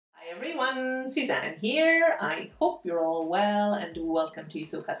Everyone, Suzanne here. I hope you're all well and welcome to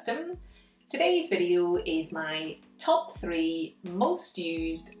Sew Custom. Today's video is my top 3 most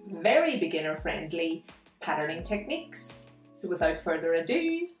used, very beginner friendly patterning techniques. So without further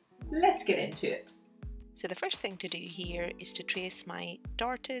ado, let's get into it. So the first thing to do here is to trace my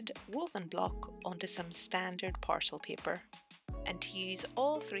darted woven block onto some standard parcel paper. And to use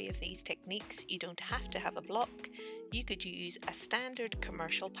all 3 of these techniques, you don't have to have a block. You could use a standard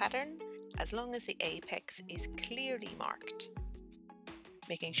commercial pattern as long as the apex is clearly marked.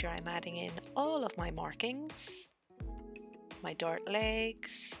 Making sure I'm adding in all of my markings, my dart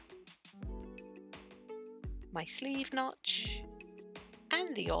legs, my sleeve notch,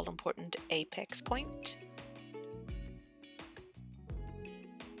 and the all-important apex point.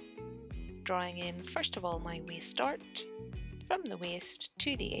 Drawing in first of all my waist dart, from the waist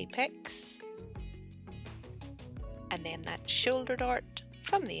to the apex, and then that shoulder dart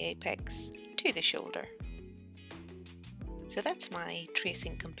from the apex to the shoulder. So that's my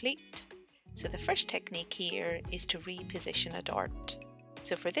tracing complete. So the first technique here is to reposition a dart.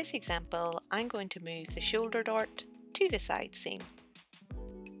 So for this example, I'm going to move the shoulder dart to the side seam.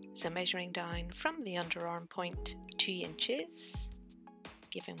 So measuring down from the underarm point 2 inches,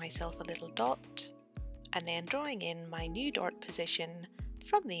 giving myself a little dot, and then drawing in my new dart position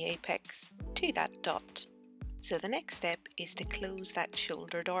from the apex to that dot. So the next step is to close that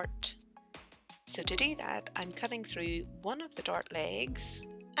shoulder dart. So to do that, I'm cutting through one of the dart legs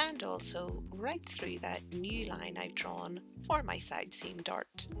and also right through that new line I've drawn for my side seam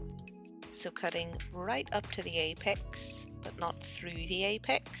dart. So cutting right up to the apex, but not through the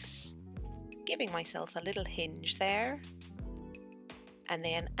apex, giving myself a little hinge there. And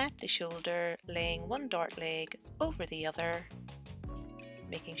then at the shoulder, laying one dart leg over the other,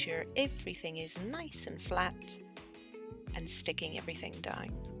 making sure everything is nice and flat and sticking everything down.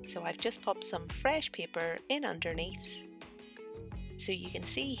 So I've just popped some fresh paper in underneath. So you can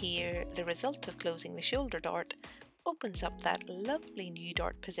see here the result of closing the shoulder dart opens up that lovely new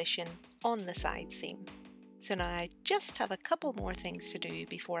dart position on the side seam. So now I just have a couple more things to do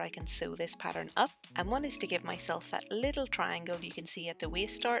before I can sew this pattern up, and one is to give myself that little triangle you can see at the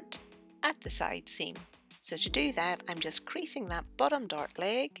waist dart at the side seam. So to do that, I'm just creasing that bottom dart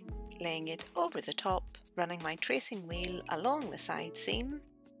leg, laying it over the top, running my tracing wheel along the side seam,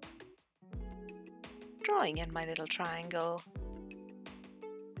 drawing in my little triangle,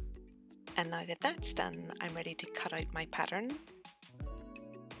 and now that that's done, I'm ready to cut out my pattern.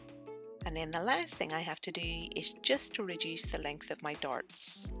 And then the last thing I have to do is just to reduce the length of my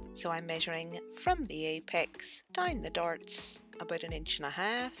darts. So I'm measuring from the apex down the darts about 1.5 inches,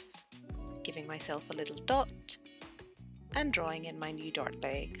 giving myself a little dot and drawing in my new dart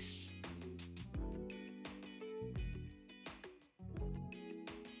legs.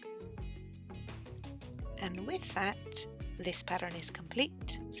 And with that, this pattern is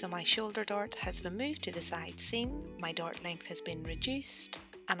complete. So my shoulder dart has been moved to the side seam, my dart length has been reduced,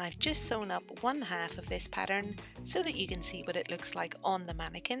 and I've just sewn up 1/2 of this pattern so that you can see what it looks like on the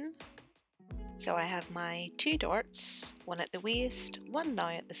mannequin. So I have my 2 darts, one at the waist, one now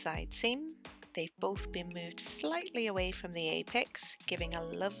at the side seam. They've both been moved slightly away from the apex, giving a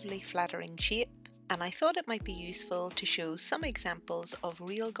lovely flattering shape. And I thought it might be useful to show some examples of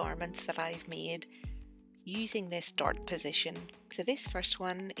real garments that I've made using this dart position. So this first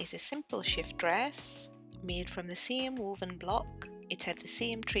one is a simple shift dress made from the same woven block. It's had the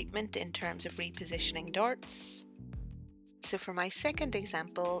same treatment in terms of repositioning darts. So for my second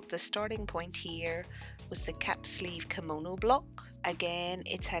example, the starting point here was the cap sleeve kimono block. Again,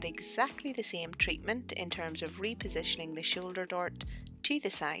 it's had exactly the same treatment in terms of repositioning the shoulder dart to the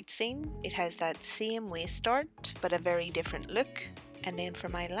side seam. It has that same waist dart, but a very different look. And then for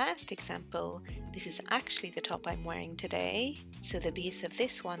my last example, this is actually the top I'm wearing today. So the base of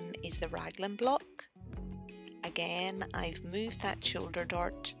this one is the raglan block. Again, I've moved that shoulder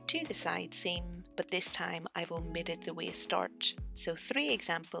dart to the side seam, but this time I've omitted the waist dart. So 3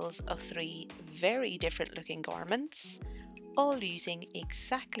 examples of 3 very different looking garments, all using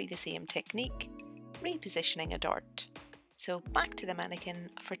exactly the same technique, repositioning a dart. So back to the mannequin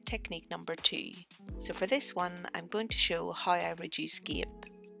for technique number 2. So for this one, I'm going to show how I reduce gape.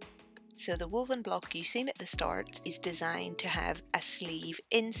 So the woven block you've seen at the start is designed to have a sleeve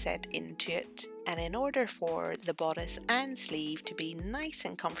inset into it, and in order for the bodice and sleeve to be nice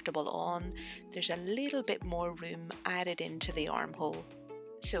and comfortable on, there's a little bit more room added into the armhole.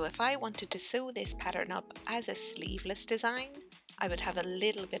 So if I wanted to sew this pattern up as a sleeveless design, I would have a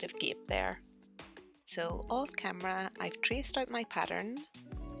little bit of gape there. So off camera, I've traced out my pattern,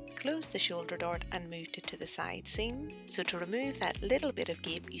 closed the shoulder dart and moved it to the side seam. So to remove that little bit of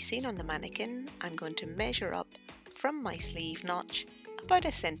gape you've seen on the mannequin, I'm going to measure up from my sleeve notch about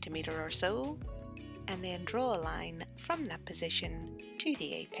 1 centimetre or so, and then draw a line from that position to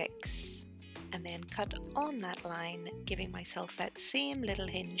the apex, and then cut on that line, giving myself that same little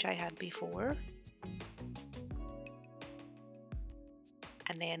hinge I had before,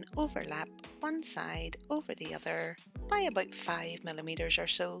 and then overlap one side over the other by about 5 millimeters or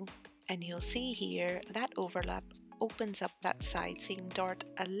so. And you'll see here that overlap opens up that side seam dart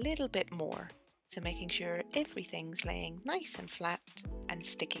a little bit more, so making sure everything's laying nice and flat and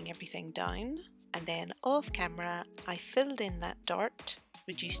sticking everything down. And then off camera I filled in that dart,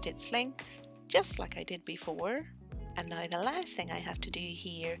 reduced its length just like I did before, and now the last thing I have to do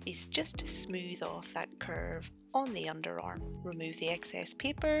here is just to smooth off that curve on the underarm. Remove the excess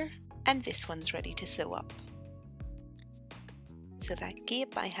paper, and this one's ready to sew up. So that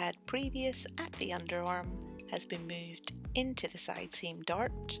gape I had previous at the underarm has been moved into the side seam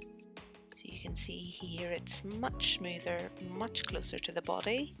dart. So you can see here it's much smoother, much closer to the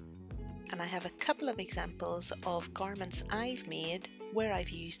body. And I have a couple of examples of garments I've made where I've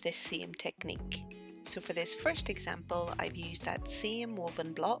used this same technique. So for this first example, I've used that same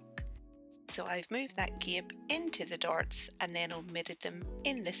woven block. So I've moved that gape into the darts and then omitted them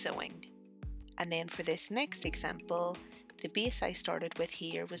in the sewing. And then for this next example, the base I started with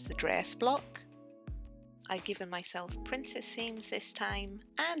here was the dress block. I've given myself princess seams this time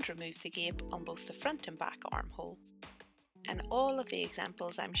and removed the gape on both the front and back armhole. And all of the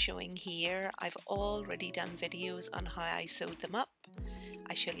examples I'm showing here, I've already done videos on how I sewed them up.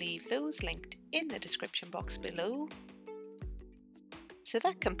 I shall leave those linked in the description box below. So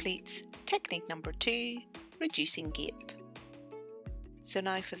that completes technique number 2, reducing gape. So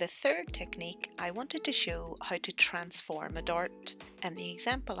now for the third technique, I wanted to show how to transform a dart, and the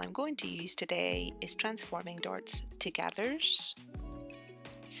example I'm going to use today is transforming darts to gathers.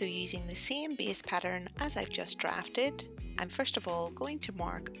 So using the same base pattern as I've just drafted, I'm first of all going to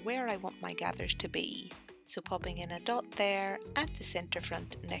mark where I want my gathers to be. So popping in a dot there at the centre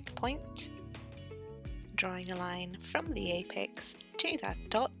front neck point, drawing a line from the apex to that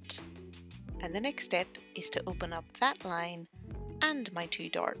dot, and the next step is to open up that line and my 2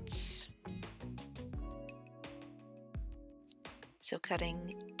 darts. So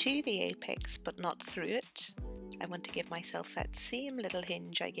cutting to the apex but not through it, I want to give myself that same little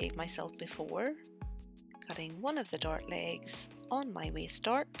hinge I gave myself before, cutting one of the dart legs on my waist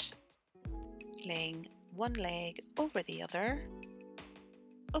dart, laying one leg over the other,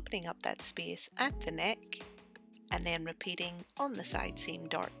 opening up that space at the neck, and then repeating on the side seam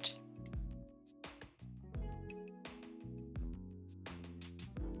dart.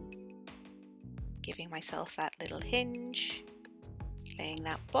 Giving myself that little hinge, laying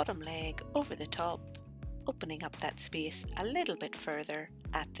that bottom leg over the top, opening up that space a little bit further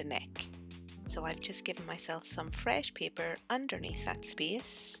at the neck. So I've just given myself some fresh paper underneath that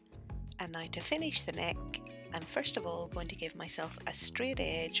space. And now to finish the neck, I'm first of all going to give myself a straight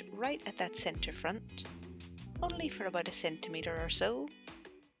edge right at that centre front, only for about 1 centimetre or so.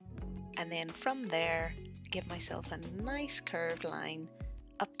 And then from there, give myself a nice curved line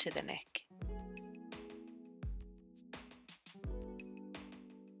up to the neck.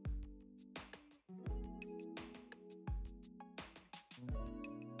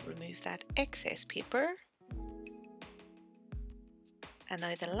 Remove that excess paper. And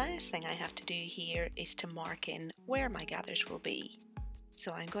now the last thing I have to do here is to mark in where my gathers will be.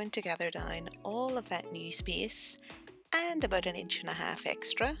 So I'm going to gather down all of that new space and about 1.5 inches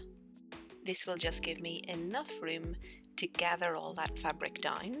extra. This will just give me enough room to gather all that fabric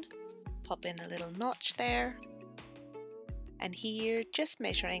down. Pop in a little notch there. And here just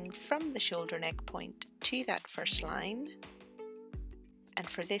measuring from the shoulder neck point to that first line. And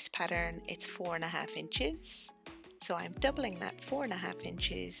for this pattern it's 4.5 inches. So I'm doubling that 4.5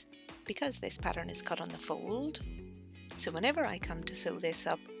 inches because this pattern is cut on the fold. So whenever I come to sew this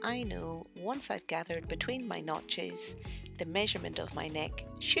up, I know once I've gathered between my notches, the measurement of my neck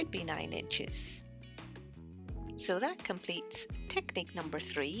should be 9 inches. So that completes technique number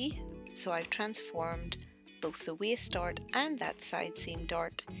 3. So I've transformed both the waist dart and that side seam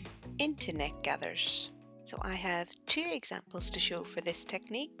dart into neck gathers. So I have 2 examples to show for this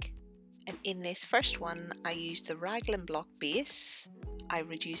technique. And in this first one, I used the Raglan block base. I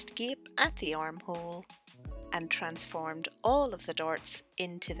reduced gape at the armhole and transformed all of the darts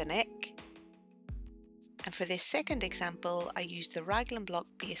into the neck. And for this second example, I used the Raglan block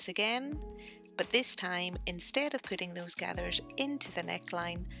base again, but this time, instead of putting those gathers into the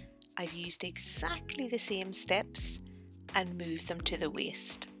neckline, I've used exactly the same steps and moved them to the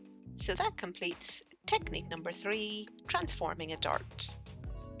waist. So that completes technique number 3, transforming a dart.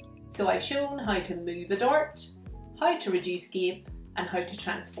 So I've shown how to move a dart, how to reduce gape, and how to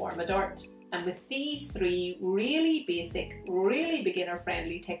transform a dart. And with these 3 really basic, really beginner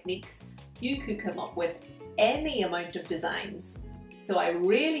friendly techniques, you could come up with any amount of designs. So I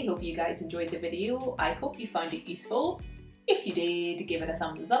really hope you guys enjoyed the video. I hope you found it useful. If you did, give it a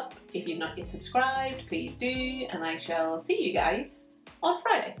thumbs up. If you've not yet subscribed, please do, and I shall see you guys on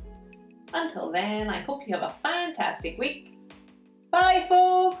Friday. Until then, I hope you have a fantastic week. Bye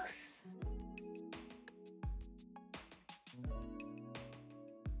folks!